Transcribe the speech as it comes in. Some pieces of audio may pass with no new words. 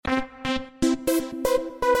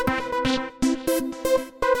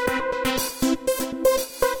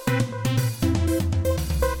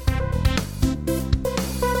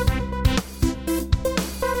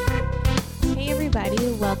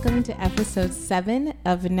listening to episode 7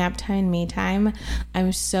 of Naptime Me Time.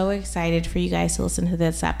 I'm so excited for you guys to listen to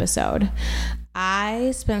this episode.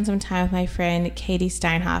 I spent some time with my friend Katie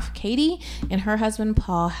Steinhoff. Katie and her husband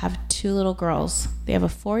Paul have 2 little girls. They have a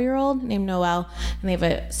 4-year-old named Noelle, and they have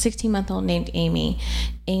a 16-month-old named Amy.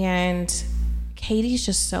 And Katie's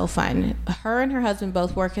just so fun. Her and her husband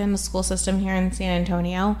both work in the school system here in San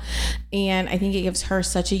Antonio, and I think it gives her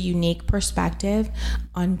such a unique perspective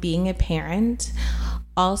on being a parent.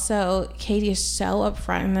 Also, Katie is so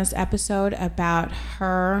upfront in this episode about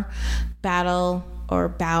her battle or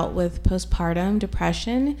bout with postpartum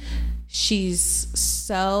depression. She's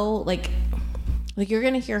so like you're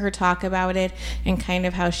going to hear her talk about it and kind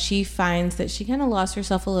of how she finds that she kind of lost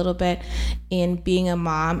herself a little bit in being a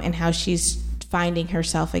mom and how she's finding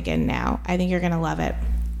herself again now. I think you're going to love it.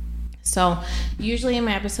 So usually in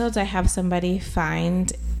my episodes, I have somebody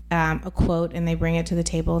find a quote and they bring it to the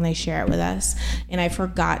table and they share it with us. And I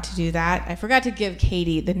forgot to do that. I forgot to give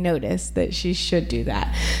Katie the notice that she should do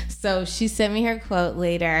that. So she sent me her quote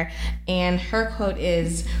later, and her quote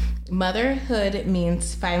is, "Motherhood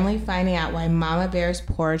means finally finding out why Mama Bear's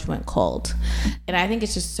porridge went cold." And I think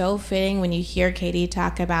it's just so fitting when you hear Katie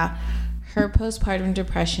talk about her postpartum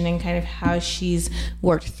depression and kind of how she's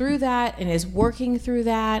worked through that and is working through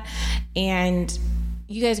that. And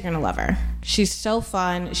you guys are going to love her. She's so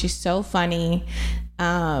fun. She's so funny.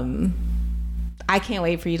 I can't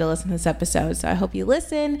wait for you to listen to this episode. So I hope you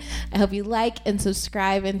listen. I hope you like and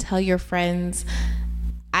subscribe and tell your friends.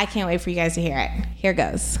 I can't wait for you guys to hear it. Here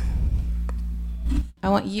goes. I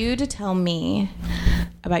want you to tell me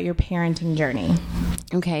about your parenting journey.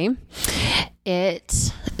 Okay.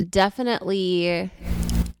 It definitely,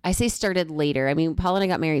 I say started later. I mean, Paul and I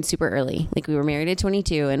got married super early. Like we were married at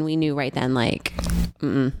 22 and we knew right then, like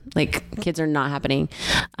kids are not happening.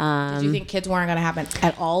 Did you think kids weren't going to happen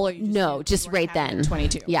at all? Or no, just right then. At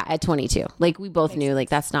 22. Yeah, at 22. Like we both knew like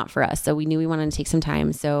that's not for us. So we knew we wanted to take some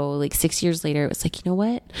time. So like 6 years later, it was like, you know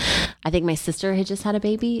what? I think my sister had just had a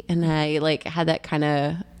baby and I like had that kind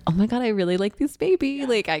of, oh my God, I really like this baby. Yeah.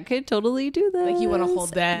 Like I could totally do this. Like you want to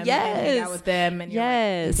hold them, yes, and hang out with them, and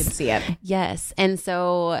yes, you can see it. Yes. And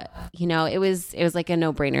so, you know, it was like a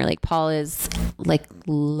no-brainer. Like Paul is like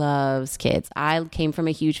loves kids. I came from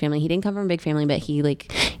a huge family. He didn't come from a big family, but he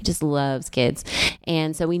just loves kids.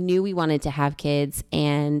 And so we knew we wanted to have kids,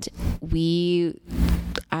 and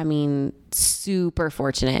super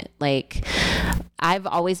fortunate. Like I've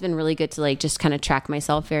always been really good to like just kind of track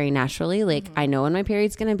myself very naturally. Like I know when my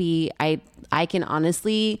period's going to be. I can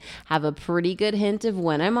honestly have a pretty good hint of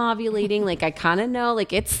when I'm ovulating. Like I kind of know,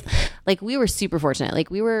 like it's like we were super fortunate. Like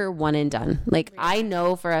we were one and done. Like I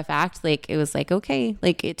know for a fact, like it was like, okay,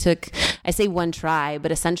 like it took, I say one try,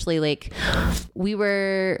 but essentially like we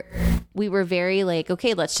were very like,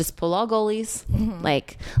 okay, let's just pull all goalies.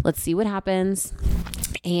 Like, let's see what happens.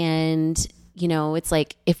 And you know, it's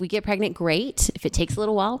like, if we get pregnant, great. If it takes a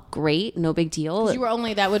little while, great. No big deal.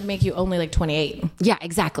 That would make you only like 28. Yeah,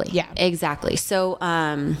 exactly. Yeah, exactly. So,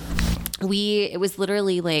 it was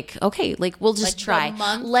literally like, okay, like we'll just try.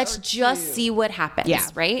 Let's just see what happens. Yeah.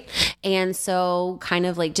 Right. And so kind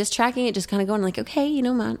of like just tracking it, just kind of going like, okay, you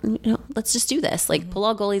know, let's just do this. Like pull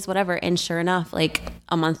all goalies, whatever. And sure enough, like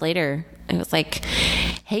a month later, it was like,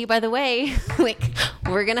 hey, by the way, like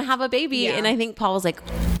we're going to have a baby. Yeah. And I think Paul was like,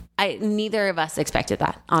 neither of us expected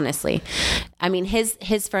that, honestly. I mean,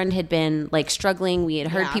 his friend had been like struggling. We had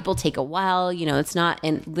heard people take a while, you know, it's not,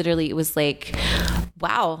 and literally it was like,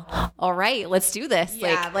 wow, all right, let's do this.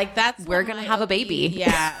 Yeah, like that's, we're going to have a baby.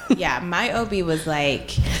 Yeah. Yeah. My OB was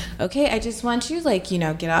like, okay, I just want you like, you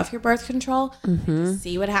know, get off your birth control, and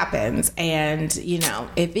see what happens. And, you know,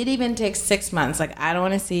 if it even takes 6 months, like, I don't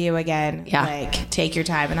want to see you again. Yeah. Like, take your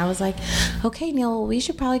time. And I was like, okay, Neil, we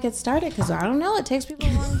should probably get started. Cause I don't know, it takes people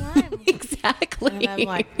a long time. Exactly. And I'm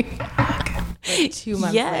like, fuck. Like 2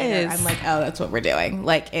 months later, I'm like, oh, that's what we're doing.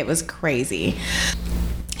 Like, it was crazy.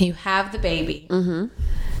 You have the baby.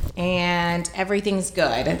 And everything's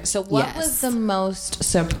good. So what was the most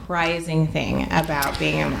surprising thing about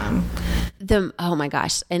being a mom? Oh my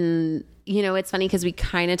gosh. And you know, it's funny because we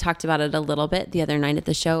kind of talked about it a little bit the other night at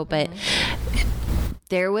the show, but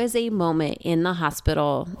there was a moment in the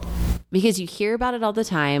hospital, because you hear about it all the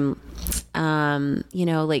time. You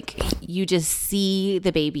know, like you just see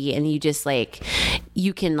the baby and you just like,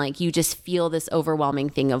 you can like, you just feel this overwhelming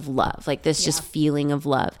thing of love, like this just feeling of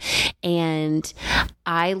love. And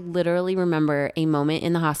I literally remember a moment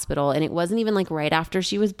in the hospital, and it wasn't even like right after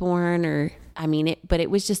she was born, or but it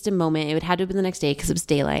was just a moment. It had to have been the next day because it was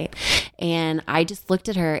daylight. And I just looked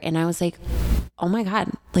at her and I was like, oh my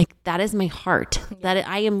God, like that is my heart. That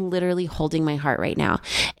I am literally holding my heart right now.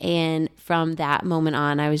 And from that moment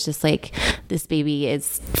on, I was just like, this baby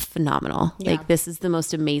is phenomenal. Yeah. Like this is the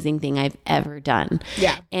most amazing thing I've ever done.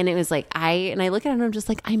 Yeah. And it was like, I look at it and I'm just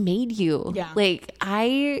like, I made you. Yeah. Like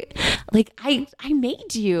I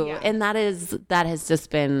made you. Yeah. And that has just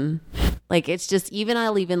been like, it's just,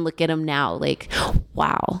 I'll even look at him now, like,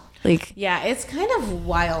 wow. Like, yeah, it's kind of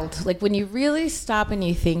wild. Like when you really stop and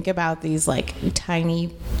you think about these like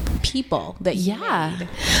tiny people that you made,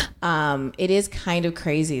 it is kind of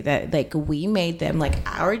crazy that like we made them, like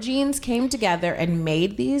our genes came together and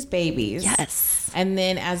made these babies. yes. And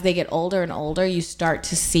then as they get older and older, you start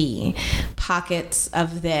to see pockets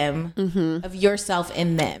of them, of yourself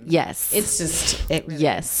in them. Yes. It's just, it really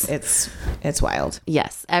Yes. it's wild.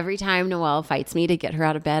 Yes. Every time Noelle fights me to get her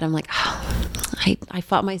out of bed, I'm like, oh, I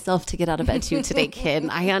fought myself to get out of bed too today, kid.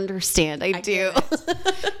 I understand. I do.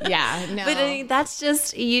 Yeah. No. But that's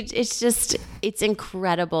just, it's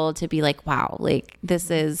incredible to be like, wow, like this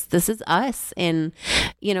is us. And,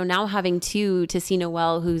 now having to see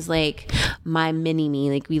Noelle, who's like my mini me,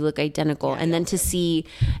 like we look identical. And then to see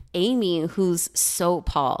Amy, who's so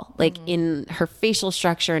Paul, like in her facial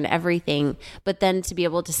structure and everything, but then to be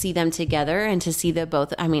able to see them together and to see them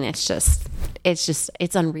both, I mean, it's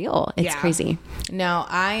unreal. It's crazy. No,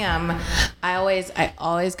 I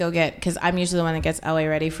always go get, because I'm usually the one that gets Ellie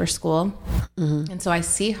ready for school. And so I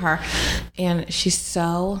see her and she's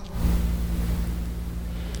so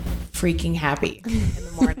freaking happy in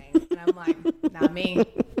the morning. And I'm like, not me.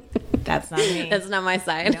 That's not me. That's not my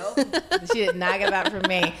side. Nope. She did not get that from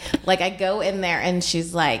me. Like I go in there and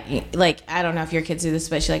she's like, I don't know if your kids do this,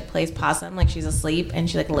 but she like plays possum, like she's asleep and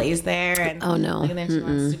she like lays there and oh no, and then she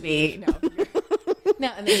wants to be no,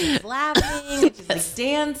 and then she's laughing and she's like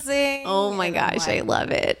dancing. Oh my gosh, I love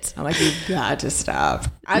it. I'm like, you got to stop.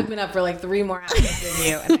 I've been up for like 3 more hours than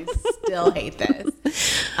you, and I still hate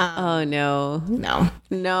this. Oh no,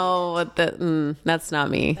 that's not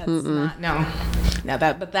me. That's not,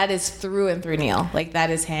 but that is through and through Neil. Like that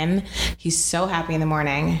is him. He's so happy in the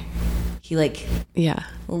morning. He like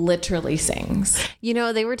literally sings.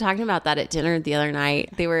 They were talking about that at dinner the other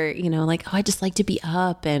night. They were, like, oh, I just like to be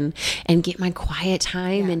up and get my quiet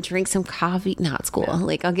time and drink some coffee. Not school. Yeah.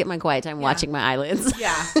 Like I'll get my quiet time watching my eyelids.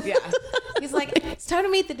 Yeah. He's like, it's time to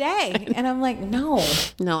meet the day. And I'm like, no,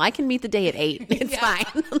 I can meet the day at 8. It's fine.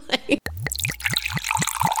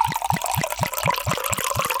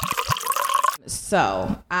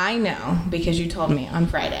 So I know, because you told me on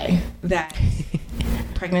Friday that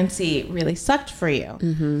pregnancy really sucked for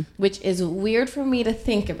you, which is weird for me to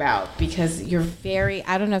think about because you're very,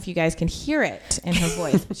 I don't know if you guys can hear it in her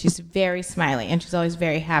voice, but she's very smiley and she's always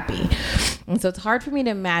very happy. And so it's hard for me to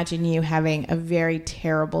imagine you having a very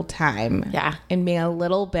terrible time. Yeah. And being a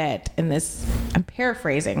little bit in this, I'm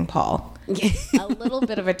paraphrasing Paul, a little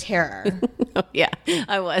bit of a terror. Oh, yeah,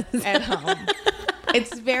 I was. At home.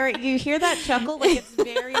 It's very, you hear that chuckle? Like it's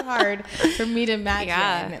very hard for me to imagine.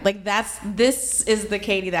 Yeah. Like this is the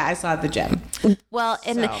Katie that I saw at the gym. Well,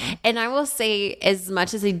 and I will say, as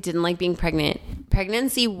much as I didn't like being pregnant,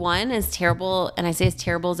 pregnancy 1, as terrible, and I say as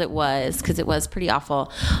terrible as it was, because it was pretty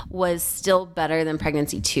awful, was still better than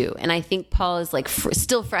pregnancy 2. And I think Paul is like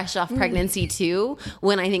still fresh off pregnancy 2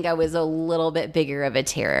 when I think I was a little bit bigger of a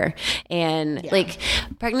terror. And like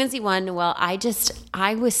pregnancy 1, well,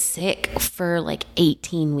 I was sick for like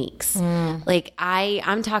 18 weeks. Like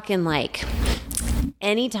I'm talking like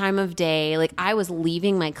any time of day. Like I was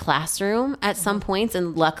leaving my classroom at some points,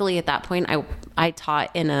 and luckily at that point I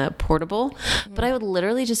taught in a portable, but I would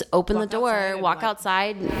literally just open the door, walk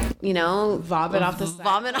outside, vomit off the side.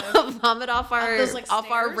 Vomit off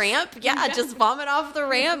our ramp. Yeah, just vomit off the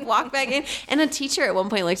ramp, walk back in. And a teacher at one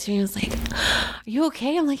point looked at me and was like, "Are you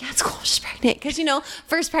okay?" I'm like, "Yeah, it's cool. I'm just pregnant." Because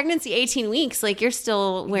first pregnancy, 18 weeks, like you're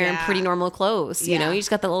still wearing pretty normal clothes. You just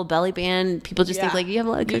got that little belly band. People just think like, you have a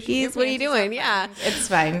lot of cookies. What are you doing? Yeah, it's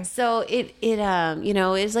fine. So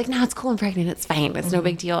it's like, no, it's cool. I'm pregnant. It's fine. It's no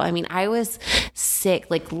big deal. I mean, I was sick,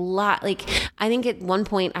 like I think at one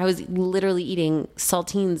point I was literally eating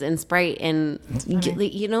saltines and Sprite and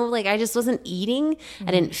I just wasn't eating.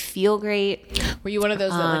 I didn't feel great. Were you one of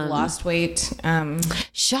those that like lost weight?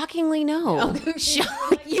 Shockingly, no.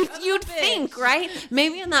 You'd think, right?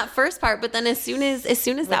 Maybe on that first part, but then as soon as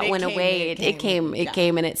that went away, it came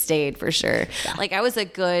and it stayed for sure. Yeah. Like I was a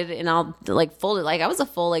good, and I'll like fold it, like I was a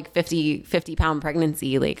full like 50 pound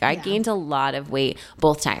pregnancy. Like I gained a lot of weight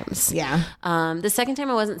both times. Yeah. The second time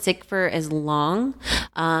I wasn't sick for as long,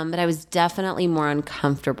 but I was definitely more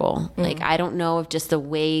uncomfortable. Like I don't know if just the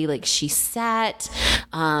way like she sat,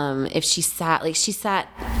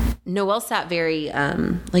 Noelle sat very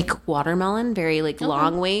like watermelon, very like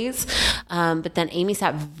long ways. But then Amy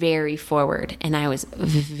sat very forward and I was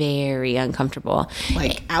very uncomfortable.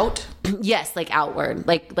 Like out? Yes, like outward,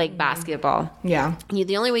 like basketball. Yeah.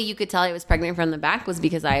 The only way you could tell I was pregnant from the back was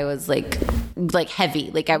because I was like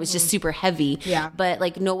heavy. Like I was just super heavy. Yeah. But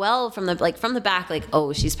like Noelle from the back, like,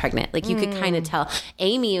 oh, she's pregnant. Like you could kind of tell.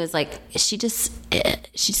 Amy was like, she just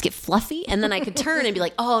get fluffy, and then I could turn and be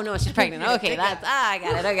like, oh no, she's pregnant. Okay, I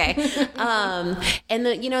got it. Okay. And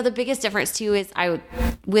the biggest difference too is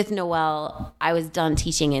with Noelle, I was done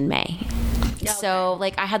teaching in May. Okay. So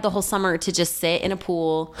like I had the whole summer to just sit in a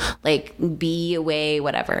pool, like be away,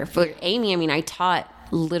 whatever. For Amy, I mean, I taught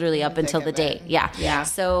literally up until the date. Yeah.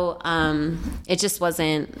 So it just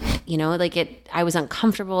wasn't, I was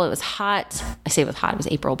uncomfortable. It was hot. I say it was hot. It was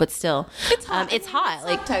April, but still. It's hot. It's hot.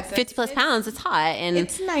 Like 50 plus pounds. It's hot. And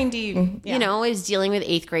it's 90. Yeah. I was dealing with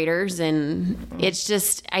 8th graders, and it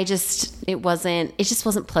just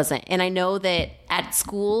wasn't pleasant. And I know that at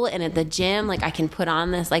school and at the gym, like I can put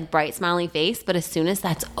on this like bright smiley face, but as soon as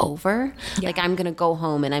that's over, like I'm going to go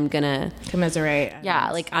home and I'm going to commiserate.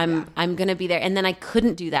 Yeah. Like I'm going to be there. And then I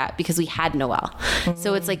couldn't do that because we had Noelle.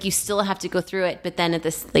 So it's like, you still have to go through it, but then at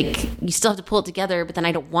this, like you still have to pull it together, but then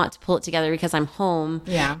I don't want to pull it together because I'm home.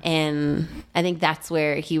 Yeah. And I think that's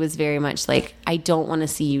where he was very much like, I don't want to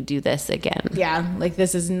see you do this again. Yeah. Like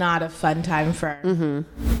this is not a fun time for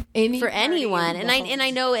anyone. And I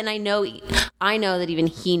know that even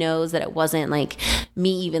he knows that it wasn't like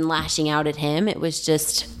me even lashing out at him. It was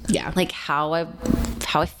just like how I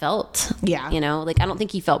felt. Yeah. Like I don't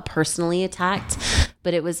think he felt personally attacked,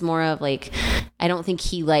 but it was more of like, I don't think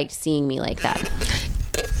he liked seeing me like that.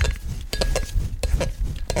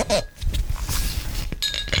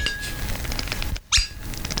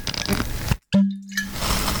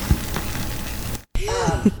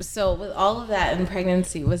 So with all of that in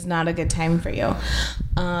pregnancy was not a good time for you.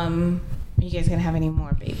 Are you guys gonna have any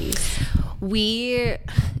more babies? We've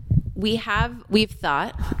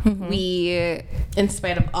thought in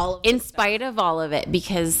spite of all of it,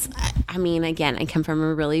 because I mean, again, I come from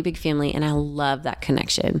a really big family and I love that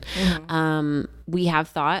connection. We have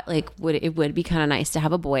thought like it would be kind of nice to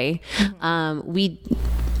have a boy.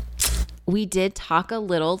 We did talk a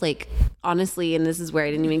little, like, honestly, and this is where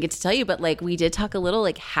I didn't even get to tell you, but like we did talk a little,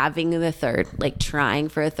 like having the third, like trying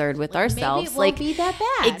for a third with ourselves. Maybe it won't be that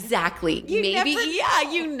bad. Exactly.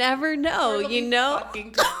 You never know.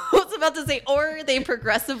 I was about to say, or they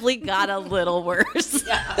progressively got a little worse.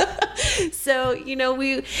 So,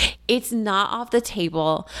 it's not off the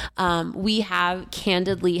table. We have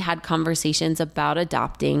candidly had conversations about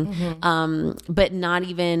adopting, but not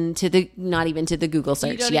even to the Google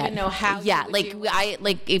search yet. You don't even know how. Yeah,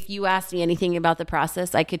 if you asked me anything about the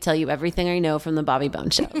process, I could tell you everything I know from the Bobby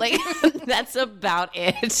Bones show. Like that's about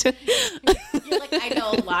it. You're like, I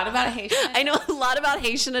know a lot about Haitian. I know a lot about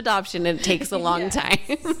Haitian adoption, and it takes a long time.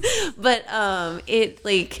 But it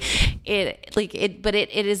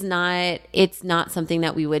is not. It's not something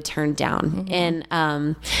that we would turn down, and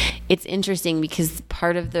it's interesting because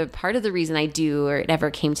part of the reason I do, or it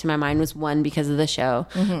ever came to my mind, was one, because of the show,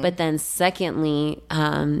 but then secondly,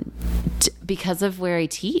 because of where I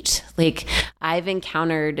teach. Like I've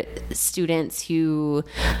encountered students who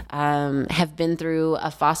have been through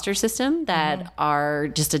a foster system that are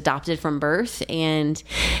just adopted from birth, and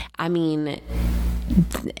I mean,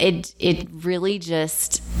 it really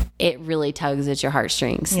tugs at your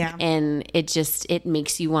heartstrings. Yeah. And it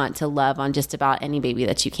makes you want to love on just about any baby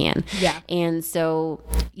that you can. Yeah. And so,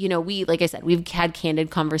 like I said, we've had candid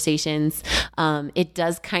conversations. It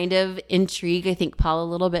does kind of intrigue, I think, Paul a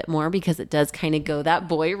little bit more because it does kind of go that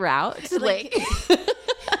boy route. Like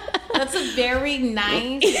that's a very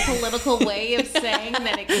nice political way of saying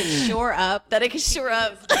that it can shore up.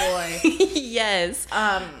 Boy. Yes.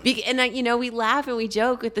 And we laugh and we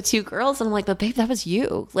joke with the two girls, and I'm like, but babe, that was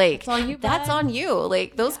you. Like, that's on you.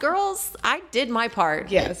 Like those girls, I did my part.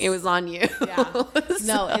 Yes. It was on you. Yeah.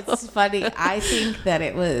 No, it's funny. I think that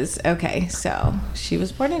it was, okay, so she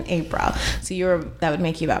was born in April. So that would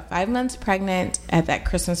make you about 5 months pregnant at that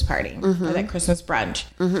Christmas party or that Christmas brunch.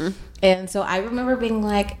 And so I remember being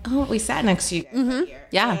like, oh, we sat next to you guys right here.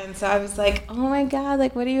 Yeah. And so I was like, oh my God,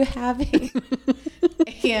 like, what are you having?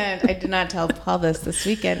 And I did not tell Paul this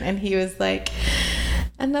weekend. And he was like,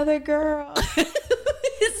 another girl.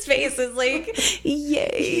 His face is like,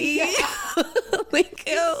 yay. Yeah. Like,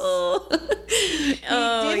 oh.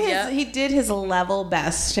 He did his level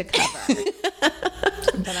best to cover.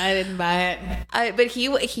 But I didn't buy it. But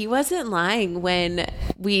he wasn't lying when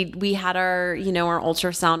we had our, our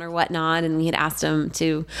ultrasound or whatnot, and we had asked him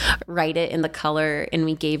to write it in the color, and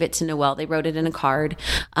we gave it to Noelle. They wrote it in a card.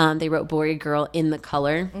 They wrote boy or girl in the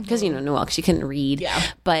color because, Noelle, she couldn't read. Yeah.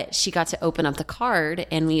 But she got to open up the card,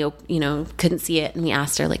 and we, couldn't see it. And we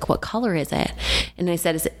asked her, like, what color is it? And I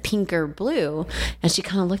said, is it pink or blue? And she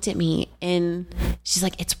kind of looked at me, and she's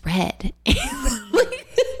like, it's red.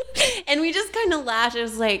 And we just kind of laughed. It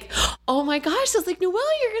was like, oh my gosh. I was like, Noelle,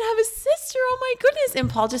 you're going to have a sister. Oh my goodness. And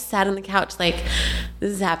Paul just sat on the couch like,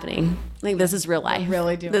 this is happening. Like, this is real life. We're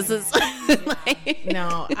really doing this. Is like...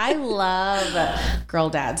 No, I love girl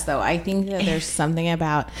dads, though. I think that there's something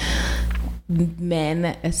about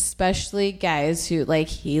men, especially guys who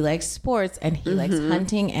he likes sports and he likes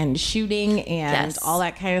hunting and shooting and all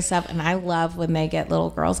that kind of stuff. And I love when they get little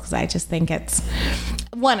girls because I just think I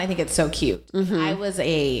think it's so cute. I was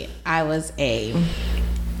a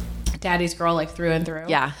daddy's girl, through and through.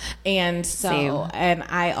 Yeah. And so, same. And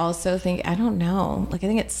I also think, I don't know, I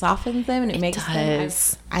think it softens them and it makes them,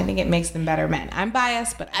 I think it makes them better men. I'm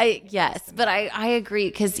biased, but I agree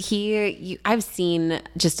because I've seen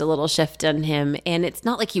just a little shift in him, and it's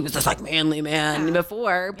not like he was this manly man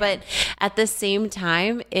before, but at the same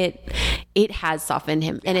time, it has softened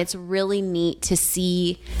him, and it's really neat to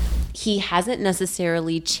see he hasn't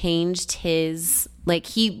necessarily changed his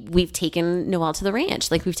we've taken Noelle to the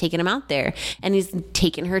ranch. We've taken him out there, and he's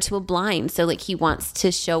taken her to a blind. So he wants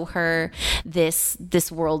to show her this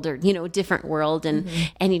world, or, different world. And,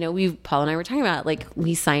 and, Paul and I were talking about,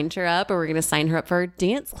 we signed her up, or we're going to sign her up for our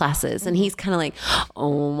dance classes. And he's kind of like,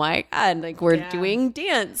 oh my God, we're doing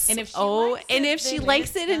dance. And if she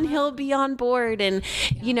likes it, and he'll be on board, and,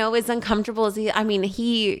 as uncomfortable as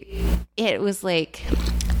it was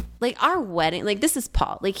our wedding, this is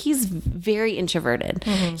Paul. He's very introverted.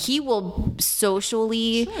 He will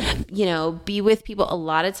socially, be with people. A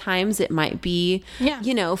lot of times it might be,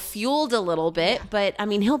 fueled a little bit. But,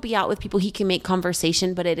 he'll be out with people. He can make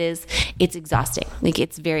conversation, but it's exhausting.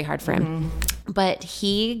 It's very hard for him. But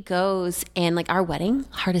he goes, and our wedding,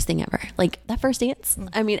 hardest thing ever. That first dance.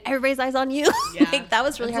 Everybody's eyes on you. Yeah. That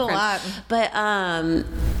was really hard for him. But,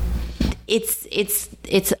 it's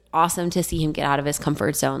awesome to see him get out of his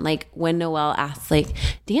comfort zone. When Noelle asks,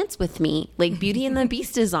 dance with me, Beauty and the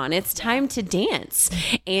Beast is on, it's time to dance.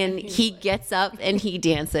 And he gets up and he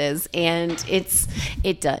dances, and it's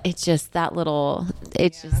just that little,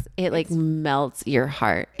 it melts your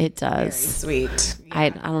heart. It does. Very sweet. Yeah. I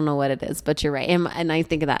don't know what it is, but you're right. And I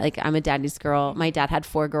think of that, I'm a daddy's girl. My dad had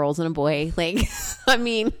 4 girls and a boy. It's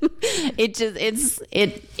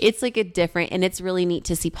a different, and it's really neat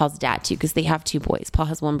to see Paul's dad too, because they have 2 boys. Paul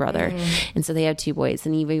has 1 brother, and so they have 2 boys.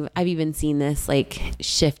 And I've even seen this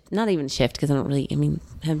shift, not even shift, because I don't really,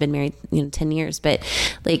 have been married 10 years, but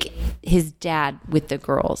his dad with the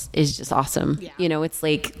girls is just awesome. Yeah. It's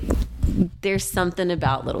there's something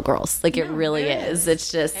about little girls. It really is.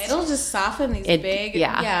 It's just, it'll just soften these big.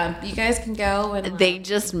 Yeah. You guys can go and they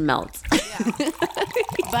just melt. Yeah.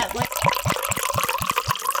 But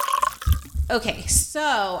okay,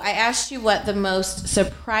 so I asked you what the most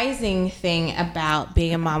surprising thing about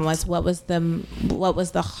being a mom was. What was the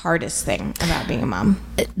hardest thing about being a mom?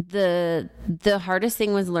 The hardest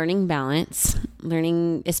thing was learning balance,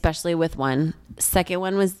 especially with one. Second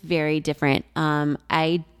one was very different.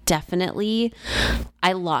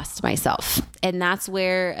 I lost myself. And that's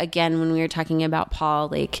where, again, when we were talking about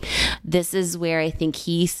Paul, this is where I think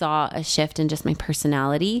he saw a shift in just my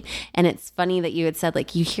personality. And it's funny that you had said,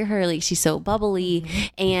 you hear her, she's so bubbly.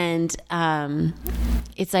 And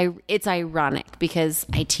it's ironic because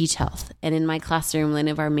I teach health. And in my classroom, one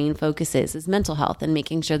of our main focuses is mental health and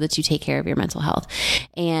making sure that you take care of your mental health.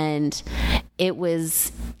 And it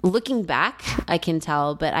was, looking back, I can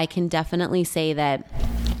tell, but I can definitely say that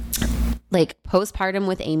postpartum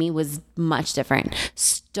with Amy was much different,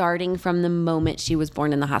 starting from the moment she was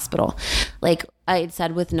born in the hospital. I had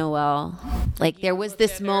said with Noelle, there was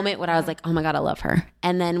this moment when I was oh my God, I love her.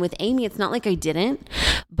 And then with Amy, it's not I didn't,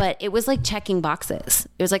 but it was checking boxes.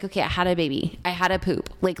 It was okay, I had a baby, I had a poop,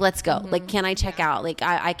 let's go. Can I check out?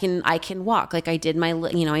 I can walk. I did my,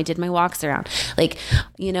 I did my walks around. It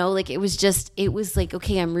was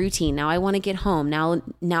okay, I'm routine. Now I want to get home.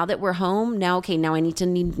 Now that we're home, now I need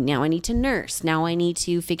to nurse. Now I need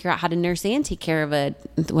to figure out how to nurse and take care of a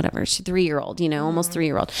 3-year-old, almost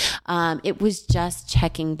 3-year-old. It was just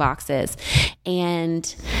checking boxes.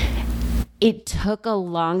 And it took a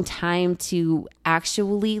long time to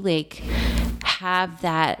actually have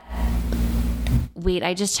that, wait,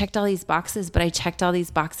 I just checked all these boxes, but I checked all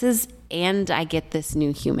these boxes and I get this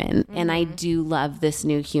new human, and I do love this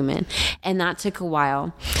new human. And that took a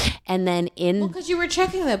while. And then because you were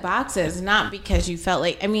checking the boxes, not because you felt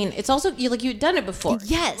like, I mean, it's also you'd done it before.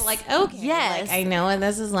 Yes. You were like, okay, yes, like, I know what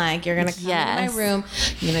this is like. You're gonna come into my room.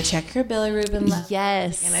 You're gonna check your bilirubin level.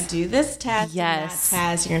 Yes. You're gonna do this test. Yes. And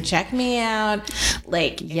that test. You're gonna check me out.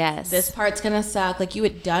 Like, yes, this part's gonna suck. Like, you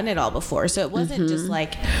had done it all before, so it wasn't just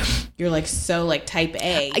like you're like so like type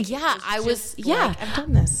A. Yeah, I was. Like, I've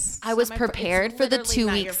done this. I was prepared for the 2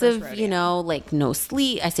 weeks of, like no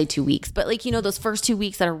sleep. I say 2 weeks, but like, those first 2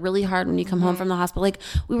 weeks that are really hard when you come home from the hospital, like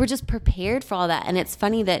we were just prepared for all that. And it's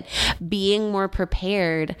funny that being more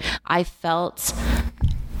prepared, I felt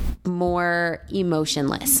more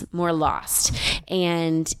emotionless, more lost.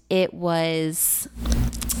 And it was,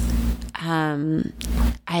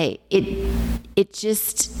 it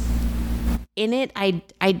just, in it, I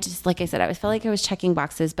just, like I said, I felt like I was checking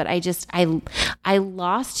boxes, but I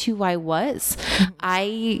lost who I was.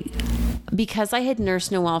 Because I had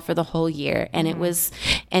nursed Noelle for the whole year, and it was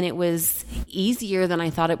easier than I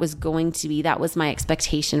thought it was going to be. That was my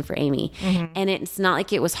expectation for Amy. And it's not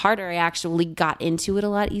like it was harder. I actually got into it a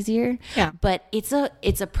lot easier. Yeah. But it's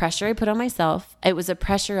a pressure I put on myself. It was a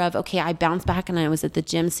pressure of, okay, I bounced back and I was at the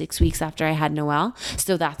gym 6 weeks after I had Noelle.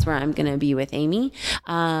 So that's where I'm going to be with Amy.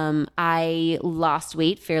 I lost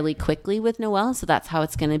weight fairly quickly with Noelle. So that's how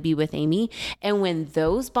it's going to be with Amy. And when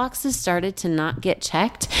those boxes started to not get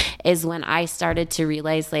checked is when I started to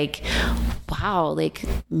realize, like, wow, like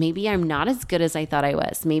maybe I'm not as good as I thought I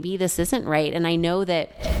was. Maybe this isn't right. And I know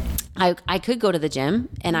that I could go to the gym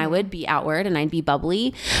and I would be outward and I'd be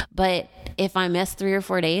bubbly, but if I missed 3 or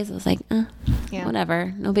 4 days, I was like,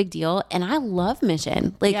 whatever, no big deal. And I love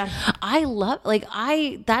Mission. Like, I love, like,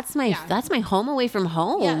 that's my home away from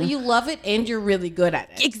home. Yeah, you love it and you're really good at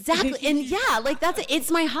it. Exactly. And like it's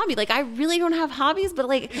my hobby. Like, I really don't have hobbies, but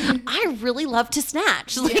like, I really love to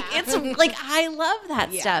snatch. Like, it's like, I love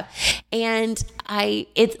that stuff. And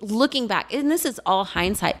it's looking back, and this is all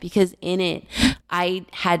hindsight, because in it, I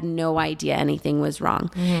had no idea anything was wrong.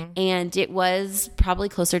 And it was probably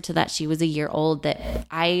closer to that she was a year old that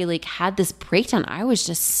I like had this breakdown. I was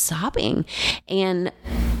just sobbing. And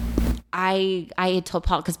I had told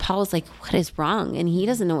Paul, because Paul was like, what is wrong? And he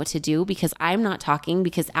doesn't know what to do, because I'm not talking,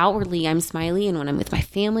 because outwardly I'm smiley. And when I'm with my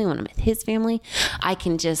family, when I'm with his family, I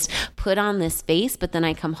can just put on this face. But then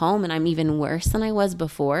I come home and I'm even worse than I was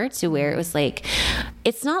before, to where it was like,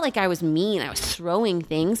 it's not like I was mean. I was throwing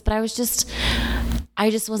things, but I just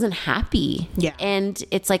wasn't happy. Yeah. And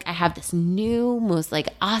it's like, I have this new, most like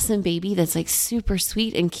awesome baby that's like super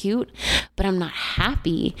sweet and cute, but I'm not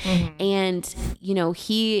happy. And,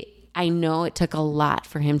 I know it took a lot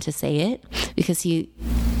for him to say it, because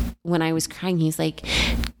when I was crying, he's like,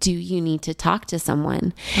 do you need to talk to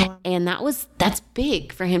someone? And that's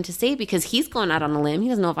big for him to say, because he's going out on a limb. He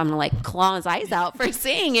doesn't know if I'm going to like claw his eyes out for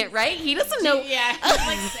saying it, right? He doesn't know. Yeah.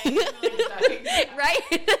 Like saying right?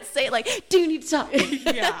 Say it like, do you need to talk?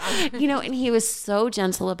 And he was so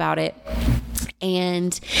gentle about it.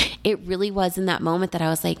 And it really was in that moment that I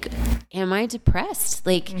was like, am I depressed?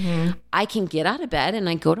 Like, I can get out of bed and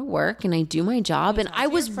I go to work and I do my job. And I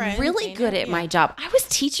was really good at my job. I was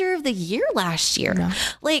teacher of the year last year. Yeah.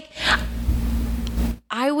 Like,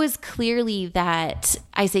 I was clearly that,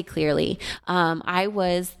 I say clearly, I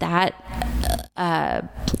was that,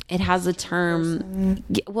 it has a term,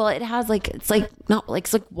 well, it has like, it's like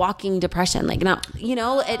walking depression, like not,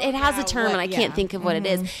 it has a term, and I can't think of what it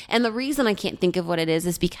is. And the reason I can't think of what it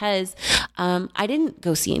is because, I didn't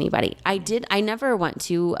go see anybody. I never went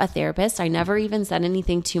to a therapist. I never even said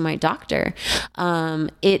anything to my doctor.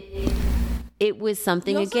 It was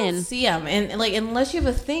something, you again. Don't see them, and like, unless you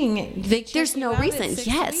have a thing, there's no reason.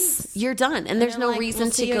 Yes, you're done, and there's no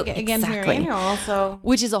reason to go again for your annual. So,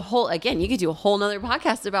 which is a whole, again, you could do a whole nother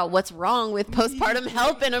podcast about what's wrong with postpartum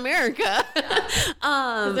help in America.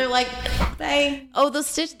 They're like, hey,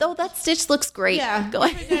 that stitch looks great. Yeah, go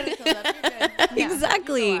ahead.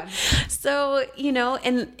 Exactly. So,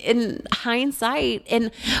 and in hindsight,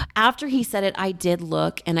 and after he said it, I did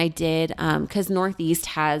look, and I did, because Northeast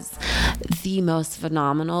has the most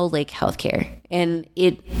phenomenal like healthcare, and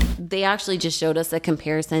they actually just showed us a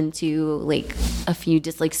comparison to like a few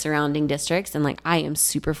just like surrounding districts, and like, I am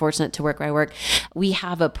super fortunate to work where I work. We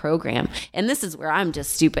have a program, and this is where I'm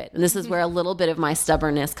just stupid, and this is where a little bit of my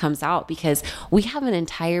stubbornness comes out, because we have an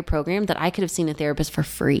entire program that I could have seen a therapist for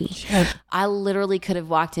free. Sure. I literally could have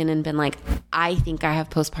walked in and been like, I think I have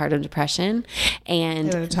postpartum depression,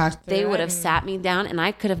 and they would have sat me down and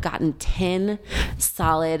I could have gotten 10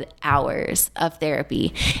 solid hours of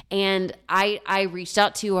therapy. And I reached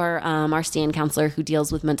out to our stand counselor who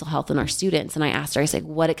deals with mental health in our students. And I asked her, I said,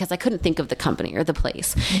 because I couldn't think of the company or the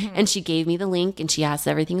place. And she gave me the link and she asked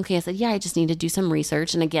everything. Okay. I said, yeah, I just need to do some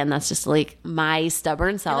research. And again, that's just like my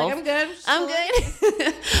stubborn self. I'm good. I'm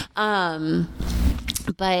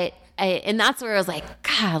good. And that's where I was like,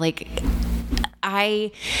 God, like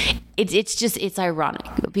it's ironic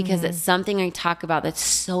because it's something I talk about that's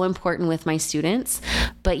so important with my students,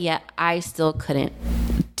 but yet I still couldn't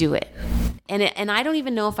do it. And I don't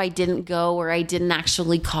even know if I didn't go or I didn't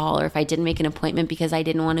actually call or if I didn't make an appointment because I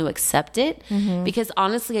didn't want to accept it. Because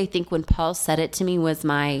honestly, I think when Paul said it to me was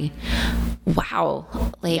my, wow,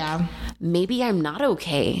 like maybe I'm not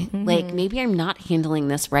okay. Like maybe I'm not handling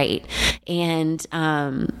this right. And,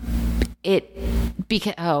 and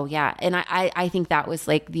I think that was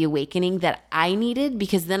like the awakening that I needed,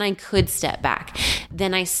 because then I could step back.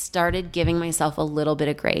 Then I started giving myself a little bit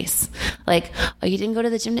of grace. Like, oh, you didn't go to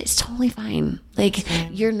the gym? It's totally fine. Like,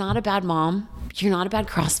 you're not a bad mom. You're not a bad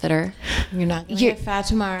CrossFitter. You're not going to get fat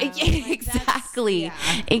tomorrow. Exactly.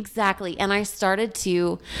 Exactly. And I started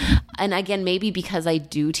to, and again, maybe because I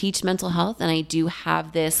do teach mental health and I do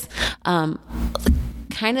have this,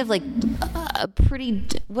 kind of like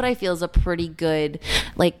what I feel is a pretty good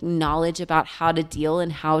like knowledge about how to deal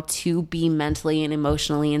and how to be mentally and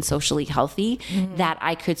emotionally and socially healthy, that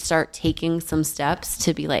I could start taking some steps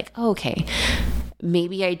to be like, oh, okay,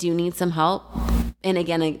 maybe I do need some help. And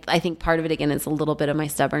again, I think part of it again is a little bit of my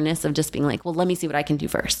stubbornness of just being like, well, let me see what I can do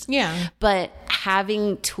first. Yeah. But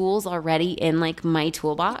having tools already in like my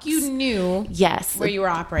toolbox. You knew where you were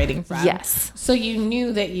operating from. Yes. So you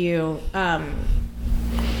knew that you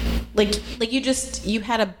you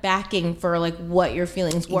had a backing for like what your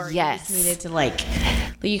feelings were. Yes. You just needed to like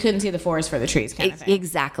you couldn't see the forest for the trees kind of thing.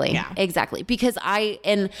 Exactly. Yeah. Exactly. Because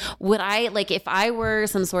if I were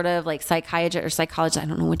some sort of like psychiatrist or psychologist, I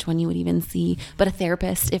don't know which one you would even see, but a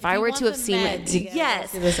therapist, if I were to have seen it.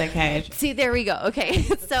 Yes. The psychiatrist. See, there we go. Okay.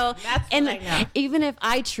 So, even if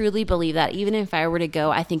I truly believe that, even if I were to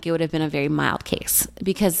go, I think it would have been a very mild case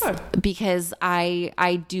because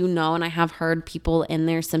I do know, and I have heard people in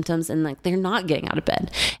their symptoms and like they're not getting out of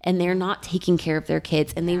bed and they're not taking care of their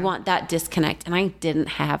kids and they want that disconnect, and I didn't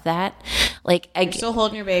have that. Like you're still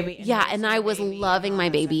holding your baby. And I was loving my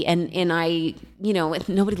baby, and I,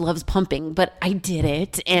 nobody loves pumping, but I did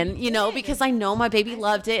it, and because I know my baby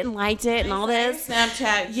loved it and liked it and all this.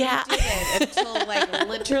 Snapchat. Yeah. You did it until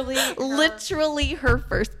like literally her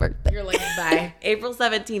first birthday. You're like, bye. April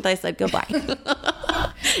 17th, I said goodbye.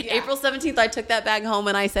 April 17th, I took that bag home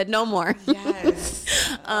and I said no more. Yes.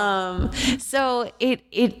 So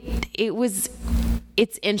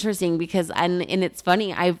it's interesting because, and it's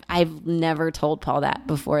funny, I've never told Paul that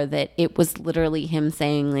before, that it was literally him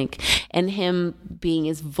saying like, and him being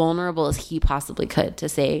as vulnerable as he possibly could to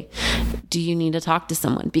say, do you need to talk to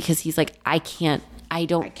someone? Because he's like,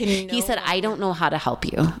 he said, I don't know how to help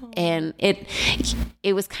you. And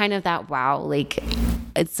it was kind of that, wow, like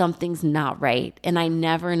something's not right. And I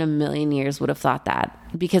never in a million years would have thought that,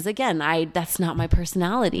 because again, that's not my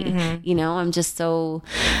personality. I'm just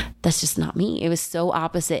that's just not me. It was so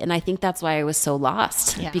opposite. And I think that's why I was so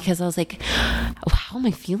lost, because I was like, how am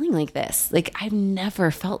I feeling like this? Like I've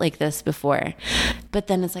never felt like this before. But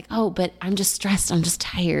then it's like, oh, but I'm just stressed. I'm just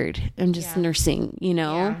tired. I'm just nursing,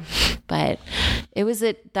 but it was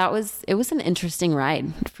an interesting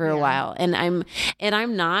ride for a while. And I'm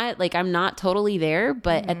not totally there,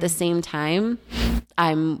 but at the same time,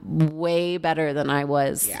 I'm way better than I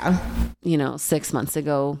was, 6 months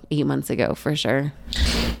ago, 8 months ago, for sure.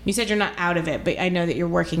 You said you're not out of it, but I know that you're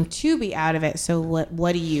working to be out of it. So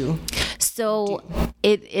what do you do?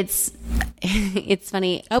 It's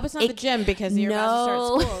funny. I hope it's not the gym, because you're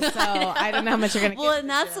about to start school. So I don't know how much you're going to get. Well, and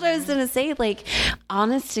that's what I was going to say. Like,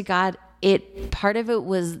 honest to God, part of it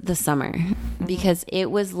was the summer, because it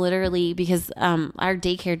was literally because our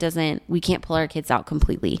daycare we can't pull our kids out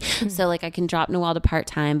completely. So like I can drop Noelle to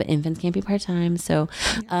part-time, but infants can't be part-time. So,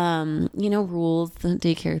 rules, the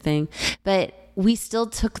daycare thing, but we still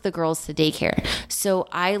took the girls to daycare. So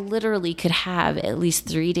I literally could have at least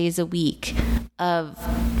 3 days a week of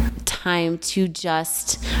time to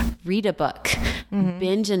just read a book,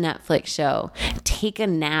 binge a Netflix show, take a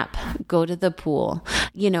nap, go to the pool,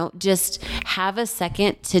 just have a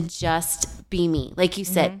second to just be me, like you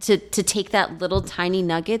said, to take that little tiny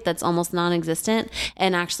nugget that's almost non-existent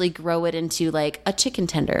and actually grow it into like a chicken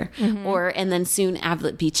tender, and then soon have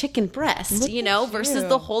it be chicken breast, versus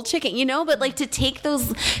the whole chicken, but like to take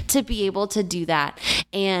those, to be able to do that.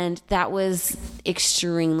 And that was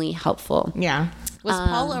extremely helpful. Yeah. Was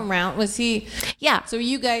Paul around? Was he? Yeah. So were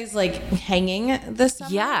you guys like hanging this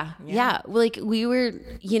summer? Yeah. Like we were,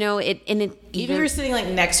 even we were sitting like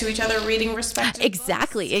next to each other reading respective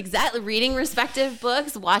Exactly. Reading respective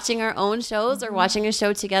books, watching our own shows or watching a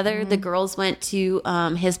show together. The girls went to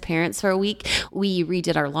his parents for a week. We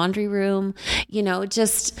redid our laundry room,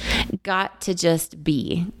 just got to just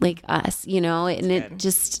be like us,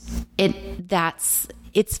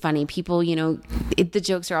 it's funny. People, the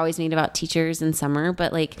jokes are always made about teachers in summer,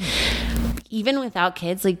 but like, even without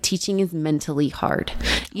kids, like teaching is mentally hard,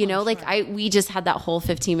 we just had that whole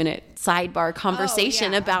 15-minute sidebar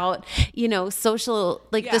conversation about, social,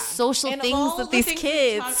 the social and things that these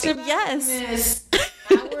kids, yes.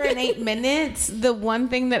 Hour and 8 minutes. The one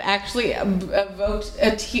thing that actually evoked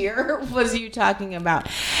a tear was you talking about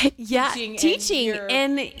teaching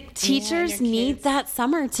and teachers need that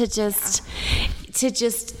summer to just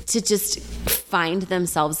find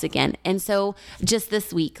themselves again. And so just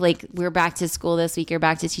this week, like we're back to school this week, you're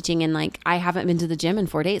back to teaching, and like I haven't been to the gym in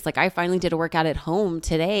 4 days. Like I finally did a workout at home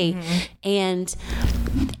today. And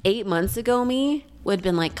 8 months ago me would have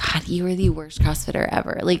been like, God, you are the worst CrossFitter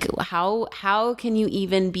ever. Like how can you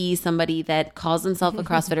even be somebody that calls himself a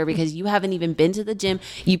CrossFitter because you haven't even been to the gym?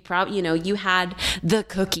 You probably, you had the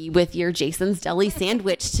cookie with your Jason's Deli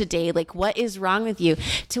sandwich today. Like what is wrong with you?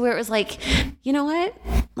 To where it was like, you know what?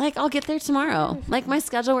 Like I'll get there tomorrow. Like my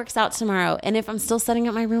schedule works out tomorrow. And if I'm still setting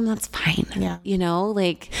up my room, that's fine. Yeah.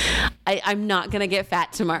 Like I'm not going to get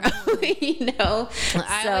fat tomorrow, I always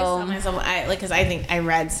tell myself, cause I think I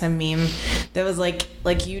read some meme that was like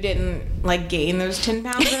you didn't like gain those 10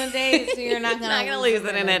 pounds in a day, so you're not gonna lose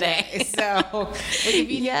it in a day. So like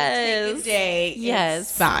if you take a day,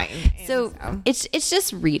 it's fine. So it's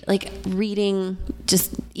just reading,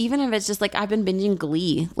 just even if it's just like I've been binging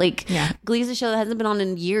Glee. Like Glee is a show that hasn't been on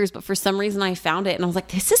in years, but for some reason I found it and I was like,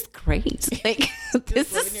 this is great. Like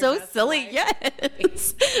this is so silly.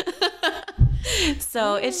 Yes.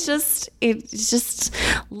 So it's just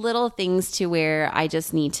little things to where I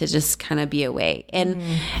just need to just kind of be away.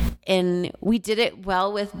 And we did it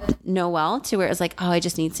well with Noelle to where it was like, oh, I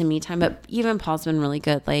just need some me time. But even Paul's been really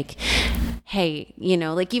good. Like, hey,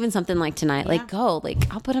 like even something like tonight, like go,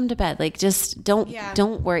 like I'll put him to bed. Like just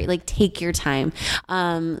don't worry. Like take your time.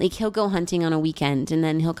 Like he'll go hunting on a weekend and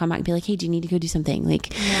then he'll come back and be like, hey, do you need to go do something? Like,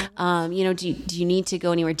 do you need to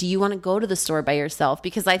go anywhere? Do you want to go to the store by yourself?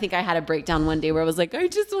 Because I think I had a breakdown one day where I was like, I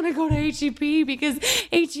just want to go to HEB because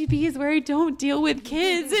HEB is where I don't deal with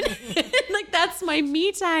kids. And like, that's my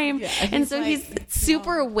me time. Yeah, and so he's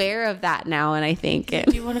super aware of that now. And I think, do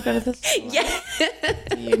you want to go to the store? Yeah.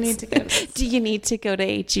 Do you need to go to the store? Do you need to go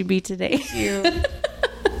to HEB today?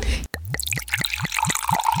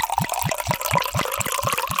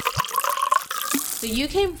 So you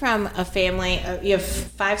came from a family, you have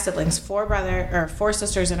 5 siblings, 4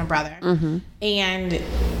 sisters and a brother. And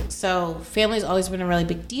so family's always been a really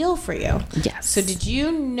big deal for you. Yes. So did you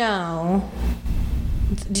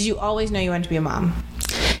always know you wanted to be a mom?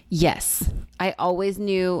 Yes. I always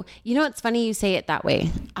knew, it's funny you say it that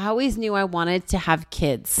way. I always knew I wanted to have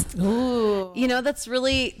kids. Ooh. That's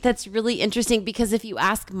really interesting because if you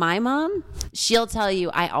ask my mom, she'll tell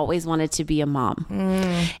you I always wanted to be a mom.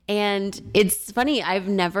 And it's funny, I've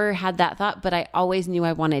never had that thought, but I always knew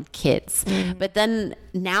I wanted kids. But then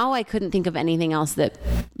now I couldn't think of anything else that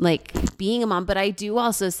like being a mom, but I do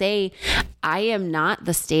also say I am not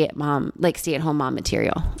the stay-at-home mom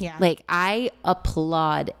material. Yeah. Like I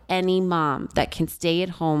applaud any mom that can stay at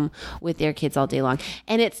home with their kids all day long.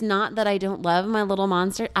 And it's not that I don't love my little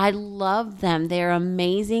monster. I love them. They're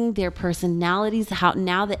amazing. Their personalities, how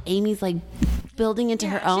now that Amy's like building into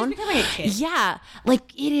her own. She's becoming a kid. Yeah.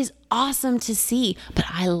 Like it is awesome to see, but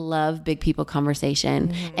I love big people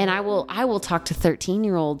conversation and I will talk to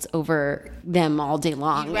 13-year-olds over them all day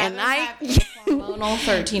long. And hormonal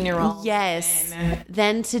 13-year-old. Yes.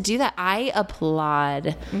 Then to do that, I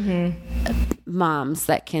applaud moms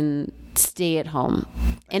that can stay at home.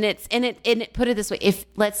 And it put it this way, if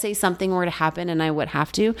let's say something were to happen and I would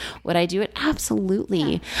have to, would I do it? Absolutely.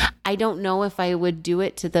 Yeah. I don't know if I would do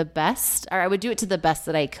it to the best, or I would do it to the best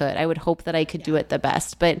that I could. I would hope that I could do it the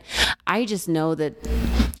best, but I just know that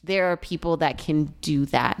there are people that can do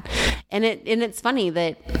that. And it's funny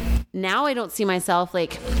that now I don't see myself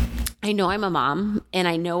like I know I'm a mom, and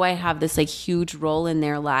I know I have this like huge role in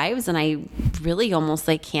their lives, and I really almost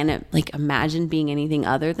like can't like imagine being anything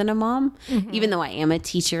other than a mom, even though I am a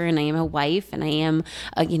teacher and I am a wife and I am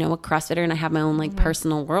a, you know, a CrossFitter and I have my own like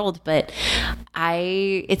personal world. But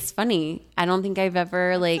it's funny. I don't think I've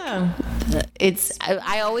ever like,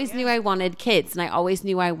 I always knew I wanted kids, and I always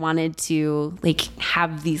knew I wanted to like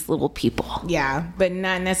have these little people. Yeah. But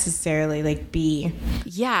not necessarily like be.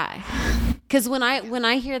 Yeah. Because when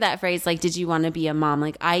I hear that phrase, like, did you want to be a mom?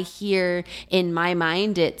 Like, I hear in my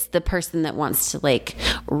mind, it's the person that wants to like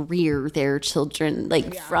rear their children,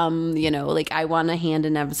 like from, you know, like I want a hand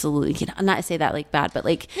in absolutely, you know, not to say that like bad, but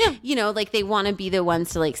like, you know, like they want to be the ones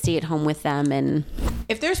to like stay at home with them. And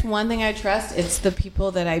if there's one thing I trust, it's the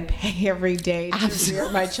people that I pay every day to rear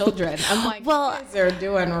my children. I'm like, well, you guys are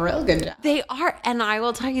doing a real good job. They are. And I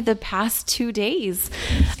will tell you, the past 2 days,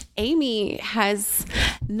 Amy has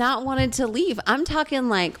not wanted to leave. I'm talking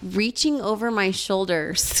like reaching over my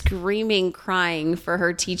shoulder, screaming, crying for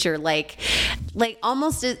her teacher. Like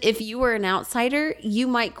almost as if you were an outsider, you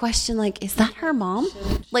might question, like, is that her mom?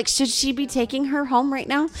 Like, should she be taking her home right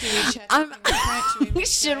now? Should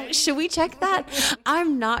we check that?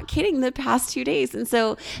 I'm not kidding. The past 2 days. And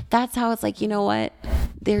so that's how it's like, you know what?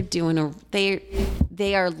 They're doing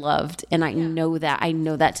they are loved. And I know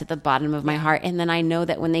that to the bottom of my heart. And then I know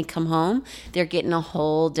that when they come home, they're getting a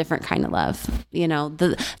whole different kind of love. You know,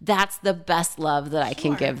 that's the best love that I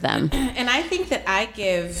can give them. And I think that I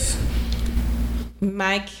give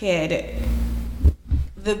my kid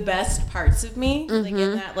the best parts of me, like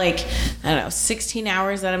in that, like, I don't know, 16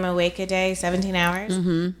 hours that I'm awake a day, 17 hours.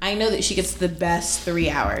 I know that she gets the best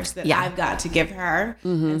 3 hours that I've got to give her.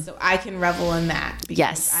 And so I can revel in that.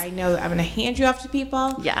 Because I know that I'm going to hand you off to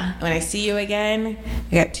people. Yeah. When I see you again,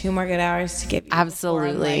 I got 2 more good hours to give you.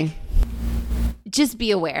 Absolutely. Just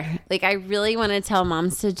be aware. Like, I really want to tell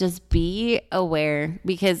moms to just be aware,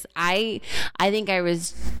 because I think I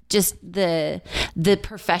was just the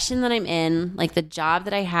profession that I'm in, like the job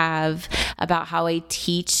that I have, about how I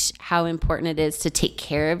teach how important it is to take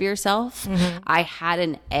care of yourself. I had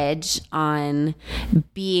an edge on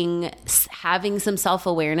having some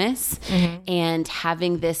self-awareness and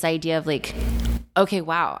having this idea of like, okay,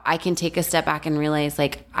 wow, I can take a step back and realize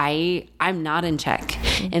like I'm not in check.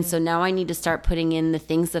 And so now I need to start putting in the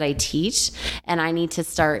things that I teach, and I need to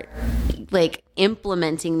start like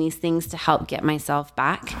implementing these things to help get myself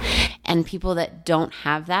back. And people that don't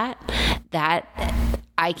have that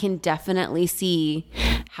I can definitely see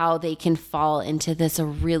how they can fall into this a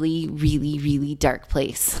really, really, really dark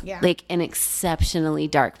place, like an exceptionally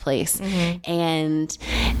dark place. And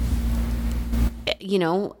you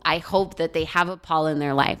know, I hope that they have a Paul in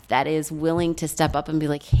their life that is willing to step up and be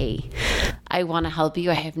like, hey, I want to help you.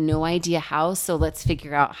 I have no idea how, so let's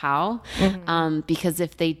figure out how. Because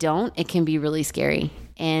if they don't, it can be really scary.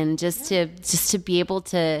 And just to be able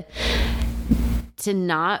to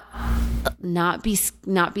not be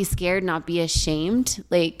scared, not be ashamed.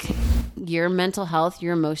 Like, your mental health,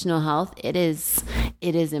 your emotional health, it is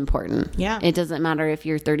important. Yeah. It doesn't matter if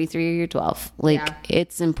you're 33 or you're 12. Like,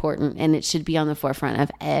 it's important, and it should be on the forefront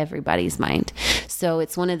of everybody's mind. So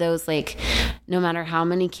it's one of those, like, no matter how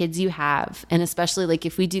many kids you have, and especially like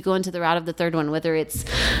if we do go into the route of the third one, whether it's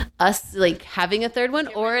us like having a third one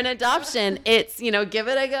or an adoption, it's, you know, give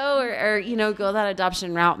it a go or you know, go that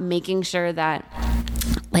adoption route, making sure that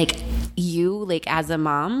like you, like as a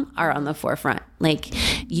mom, are on the forefront. Like,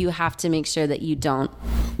 you have to make sure that you don't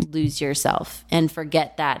lose yourself and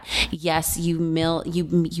forget that, yes, you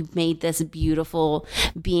made this beautiful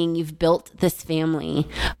being, you've built this family,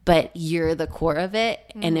 but you're the core of it.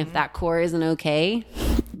 And if that core isn't okay,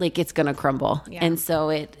 like, it's gonna crumble. And so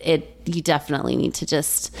you definitely need to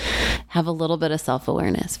just have a little bit of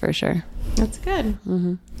self-awareness, for sure. That's good.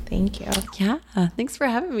 Thank you. Yeah, thanks for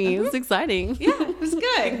having me. It was exciting. Yeah, it was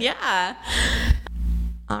good. Yeah.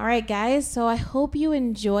 All right, guys. So I hope you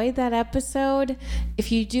enjoyed that episode.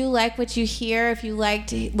 If you do like what you hear, if you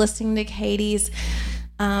liked listening to Katie's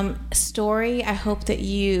story, I hope that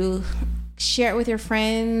you share it with your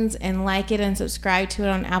friends and like it and subscribe to it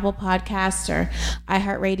on Apple Podcasts or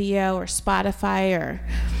iHeartRadio or Spotify or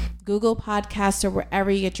Google Podcasts or wherever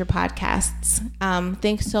you get your podcasts.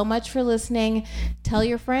 Thanks so much for listening. Tell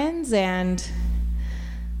your friends, and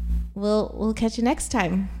we'll catch you next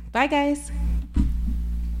time. Bye, guys.